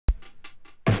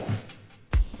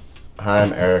Hi,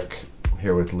 I'm Eric,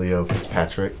 here with Leo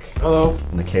Fitzpatrick. Hello.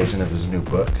 On the occasion of his new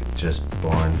book, Just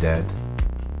Born Dead.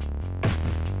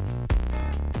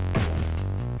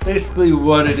 Basically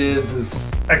what it is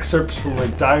excerpts from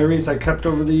like diaries I kept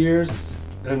over the years,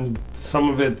 and some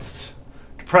of it's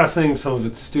depressing, some of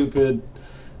it's stupid,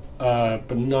 but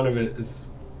none of it is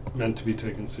meant to be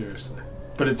taken seriously.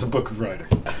 But it's a book of writing.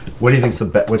 What do you think's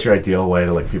what's your ideal way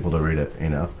to like people to read it, you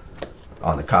know?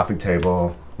 On the coffee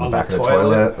table, on the back of the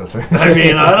toilet? I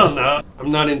mean, I don't know. I'm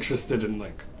not interested in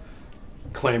like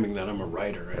claiming that I'm a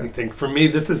writer or anything. For me,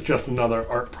 this is just another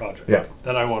art project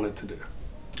that I wanted to do.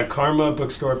 Karma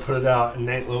bookstore put it out, and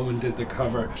Nate Loman did the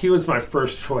cover. He was my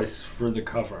first choice for the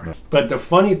cover. But the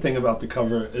funny thing about the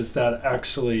cover is that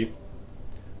actually,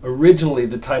 originally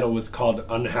the title was called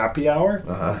Unhappy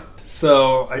Hour.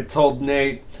 So I told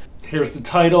Nate, here's the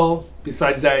title.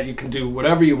 Besides that, you can do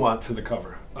whatever you want to the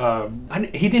cover.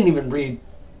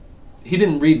 He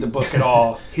didn't read the book at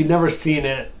all. He'd never seen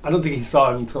it. I don't think he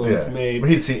saw it until it was made.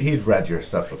 Well, he'd read your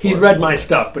stuff before. He'd read my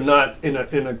stuff, but not in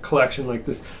a collection like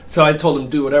this. So I told him,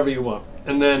 do whatever you want.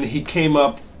 And then he came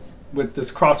up with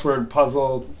this crossword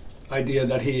puzzle idea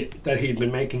that he'd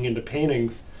been making into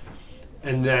paintings,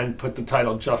 and then put the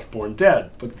title Just Born Dead.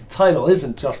 But the title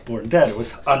isn't Just Born Dead. It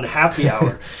was Unhappy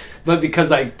Hour. But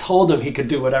because I told him he could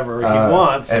do whatever he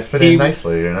wants, it fit in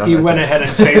nicely, you know? He went ahead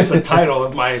and changed the title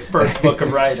of my first book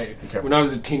of writing. When I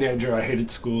was a teenager, I hated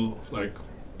school, like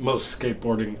most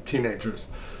skateboarding teenagers.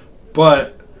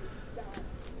 But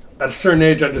at a certain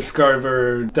age, I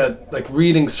discovered that like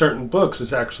reading certain books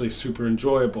was actually super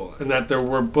enjoyable, and that there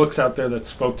were books out there that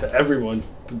spoke to everyone,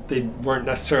 but they weren't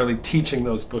necessarily teaching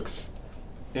those books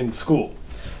in school.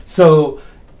 So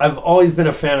I've always been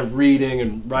a fan of reading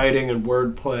and writing and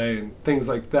wordplay and things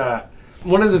like that.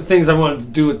 One of the things I wanted to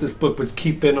do with this book was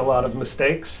keep in a lot of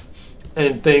mistakes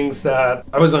and things that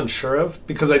I was unsure of,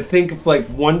 because I think if like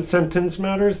one sentence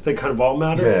matters, they kind of all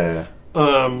matter.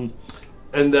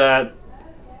 And that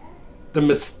the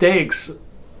mistakes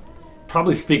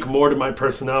probably speak more to my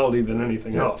personality than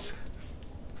anything else.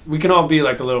 We can all be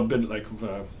like a little bit like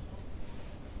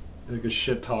a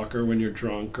shit talker when you're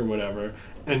drunk or whatever,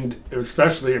 and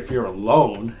especially if you're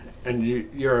alone and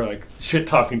you're like shit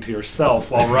talking to yourself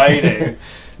while writing,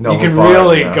 you can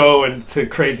really go into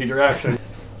crazy direction.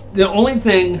 The only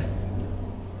thing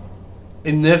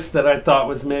in this that I thought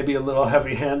was maybe a little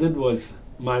heavy-handed was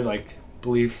my like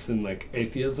beliefs in like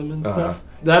atheism and stuff.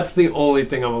 That's the only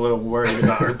thing I'm a little worried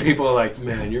about. Or people are like,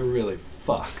 man, you're really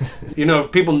fucked. You know,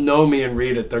 if people know me and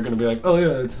read it, they're gonna be like, oh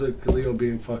yeah, it's like Leo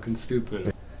being fucking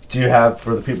stupid. Do you have,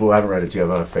 for the people who haven't read it, do you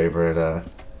have a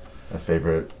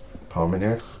favorite poem in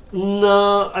here?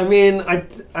 No, I mean,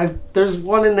 there's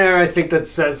one in there I think that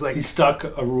says like he stuck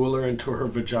a ruler into her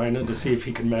vagina to see if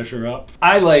he could measure up.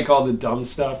 I like all the dumb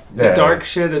stuff. The dark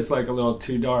shit is like a little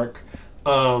too dark,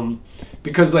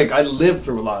 because like I lived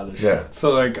through a lot of this shit.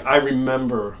 So like I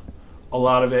remember a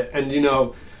lot of it, and you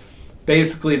know,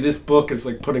 basically this book is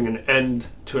like putting an end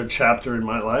to a chapter in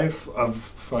my life of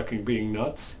fucking being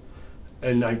nuts.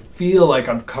 And I feel like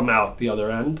I've come out the other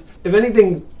end. If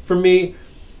anything, for me,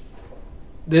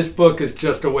 this book is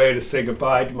just a way to say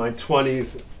goodbye to my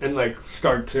 20s and like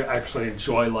start to actually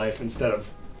enjoy life instead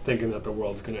of thinking that the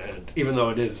world's gonna end, even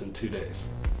though it is in 2 days.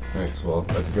 Nice. Well,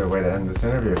 that's a good way to end this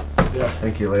interview. Yeah.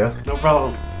 Thank you, Leo. No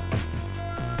problem.